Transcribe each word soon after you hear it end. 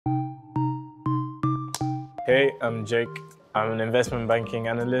Hey, I'm Jake. I'm an investment banking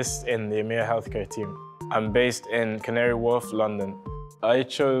analyst in the EMEA healthcare team. I'm based in Canary Wharf, London. I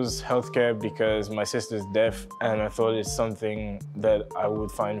chose healthcare because my sister's deaf and I thought it's something that I would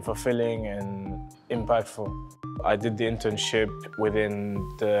find fulfilling and impactful. I did the internship within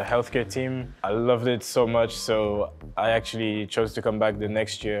the healthcare team. I loved it so much, so I actually chose to come back the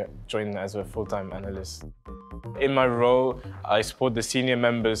next year, join as a full-time analyst. In my role, I support the senior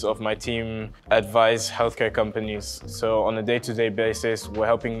members of my team advise healthcare companies. So on a day-to-day basis, we're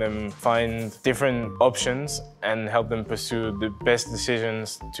helping them find different options and help them pursue the best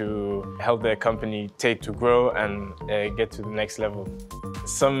decisions to help their company take to grow and get to the next level.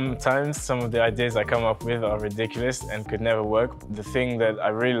 Sometimes some of the ideas I come up with are ridiculous and could never work. The thing that I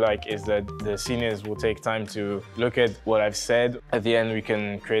really like is that the seniors will take time to look at what I've said. At the end, we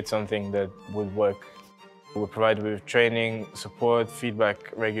can create something that would work. We're provided with training, support,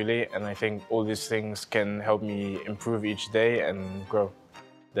 feedback regularly, and I think all these things can help me improve each day and grow.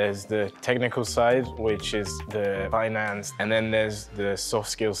 There's the technical side, which is the finance, and then there's the soft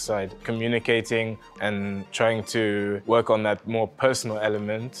skills side, communicating and trying to work on that more personal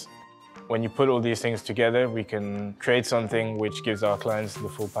element. When you put all these things together, we can create something which gives our clients the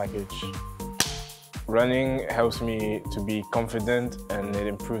full package. Running helps me to be confident and it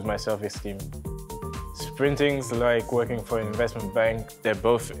improves my self-esteem. Sprinting's like working for an investment bank. They're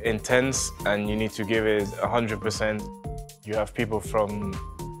both intense and you need to give it 100%. You have people from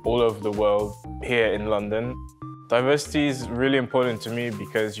all over the world here in London. Diversity is really important to me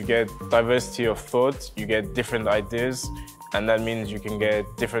because you get diversity of thought, you get different ideas, and that means you can get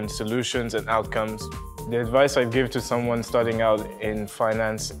different solutions and outcomes. The advice I'd give to someone starting out in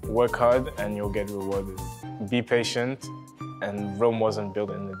finance, work hard and you'll get rewarded. Be patient, and Rome wasn't built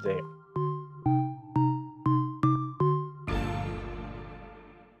in a day.